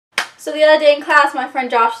So the other day in class, my friend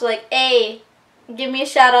Josh was like, hey, give me a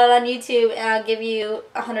shout out on YouTube and I'll give you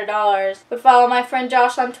 $100. But follow my friend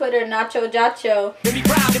Josh on Twitter, Nacho Jacho. To be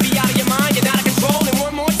proud to be out of your mind and out of control. And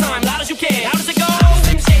one more time, loud as you can. How does it go?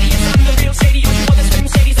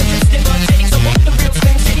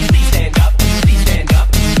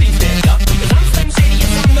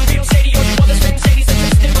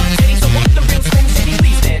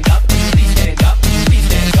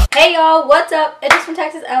 Hey y'all, what's up? It's just from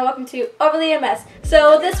Texas and welcome to overlyamess.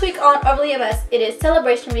 So this week on overlyamess, it is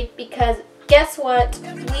celebration week because guess what?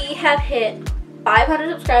 We have hit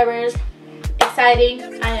 500 subscribers.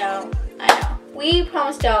 Exciting, I know. We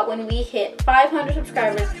promised y'all when we hit 500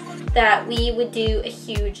 subscribers that we would do a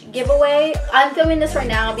huge giveaway. I'm filming this right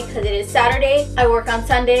now because it is Saturday. I work on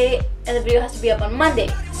Sunday and the video has to be up on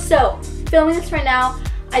Monday. So, filming this right now.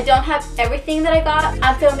 I don't have everything that I got.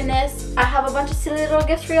 I'm filming this. I have a bunch of silly little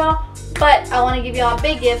gifts for y'all, but I want to give y'all a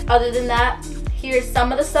big gift. Other than that, here's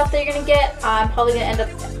some of the stuff that you're gonna get. I'm probably gonna end up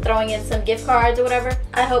throwing in some gift cards or whatever.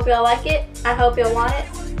 I hope y'all like it. I hope y'all want it.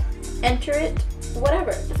 Enter it,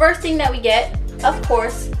 whatever. The first thing that we get, of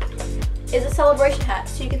course, is a celebration hat.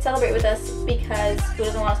 So you can celebrate with us because who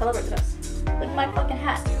doesn't want to celebrate with us? Look at my fucking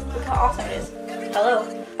hat. Look how awesome it is.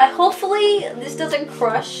 Hello. Hopefully this doesn't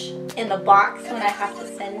crush in the box when I have to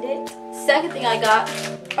send it. Second thing I got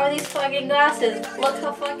are these fucking glasses. Look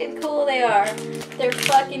how fucking cool they are. They're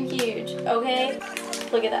fucking huge, okay?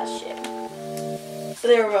 Look at that shit. So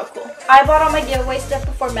they were real cool. I bought all my giveaway stuff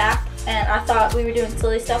before Mac and I thought we were doing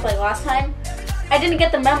silly stuff like last time. I didn't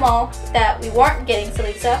get the memo that we weren't getting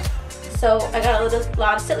silly stuff, so I got a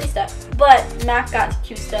lot of silly stuff. But Mac got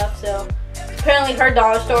cute stuff, so apparently her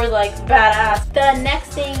dollar store is like badass. The next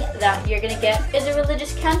thing that you're gonna get is a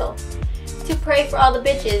religious candle to pray for all the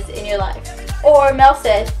bitches in your life. Or Mel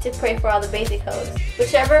said to pray for all the basic hoes.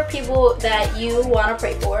 Whichever people that you want to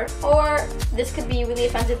pray for. Or this could be really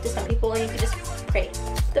offensive to some people and you could just pray.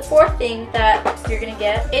 The fourth thing that you're gonna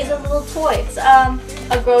get is a little toy. It's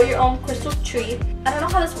a grow your own crystal tree. I don't know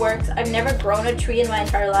how this works. I've never grown a tree in my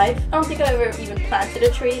entire life. I don't think I've ever even planted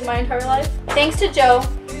a tree in my entire life. Thanks to Joe,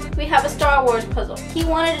 we have a Star Wars puzzle. He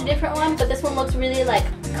wanted a different one, but this one looks really like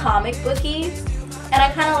comic booky. And I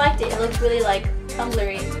kind of liked it. It looked really like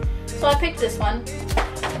Tumblr-y. So I picked this one.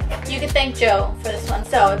 You can thank Joe for this one.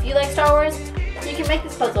 So if you like Star Wars, you can make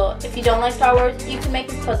this puzzle. If you don't like Star Wars, you can make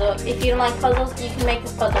this puzzle. If you don't like puzzles, you can make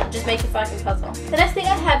this puzzle. Just make a fucking puzzle. The next thing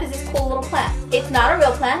I have is this cool little plant. It's not a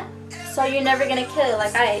real plant, so you're never gonna kill it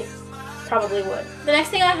like I probably would. The next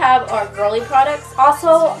thing I have are girly products.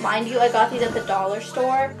 Also, mind you, I got these at the dollar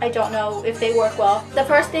store. I don't know if they work well. The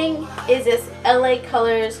first thing is this LA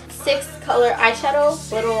Colors 6-color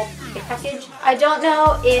eyeshadow little package. I don't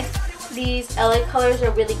know if these LA Colors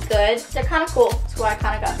are really good. They're kind of cool, so I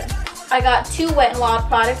kind of got them. I got 2 Wet n Wild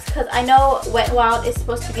products because I know Wet n Wild is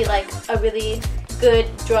supposed to be like a really good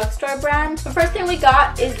drugstore brand. The first thing we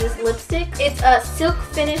got is this lipstick. It's a silk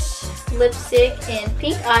finish lipstick in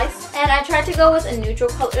pink ice, and I tried to go with a neutral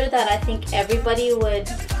color that I think everybody would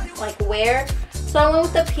like wear. So I went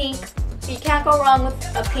with the pink. You can't go wrong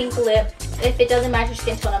with a pink lip. If it doesn't match your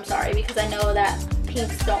skin tone, I'm sorry, because I know that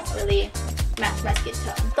pinks don't really match my skin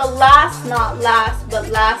tone. The last, not last, but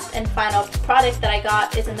last and final product that I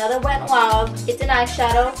got is another Wet n Wild. It's an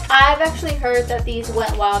eyeshadow. I've actually heard that these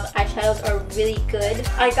Wet n Wild eyeshadows are really good.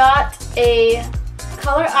 I got a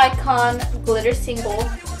Color Icon glitter single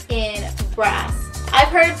in brass. I've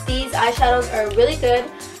heard these eyeshadows are really good.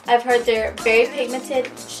 I've heard they're very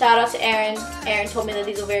pigmented. Shout out to Erin. Erin told me that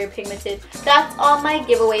these are very pigmented. That's all my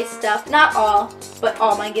giveaway stuff. Not all, but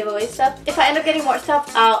all my giveaway stuff. If I end up getting more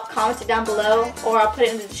stuff, I'll comment it down below or I'll put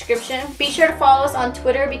it in the description. Be sure to follow us on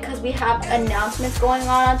Twitter because we have announcements going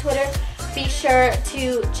on Twitter. Be sure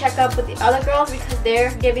to check up with the other girls because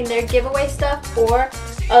they're giving their giveaway stuff or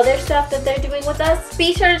other stuff that they're doing with us.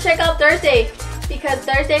 Be sure to check out Thursday because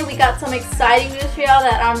Thursday we got some exciting news for y'all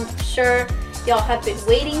that I'm sure y'all have been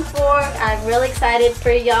waiting for. I'm really excited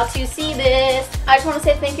for y'all to see this. I just want to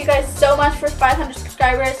say thank you guys so much for 500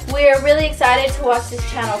 subscribers. We're really excited to watch this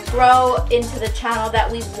channel grow into the channel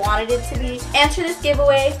that we wanted it to be. Answer this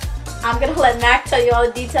giveaway. I'm going to let Mac tell you all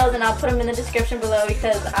the details and I'll put them in the description below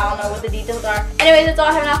because I don't know what the details are. Anyways, that's all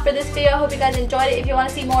I have now for this video. I hope you guys enjoyed it. If you want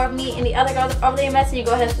to see more of me and the other girls of overlyamess, then you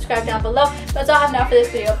go ahead and subscribe down below. That's all I have now for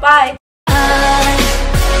this video. Bye!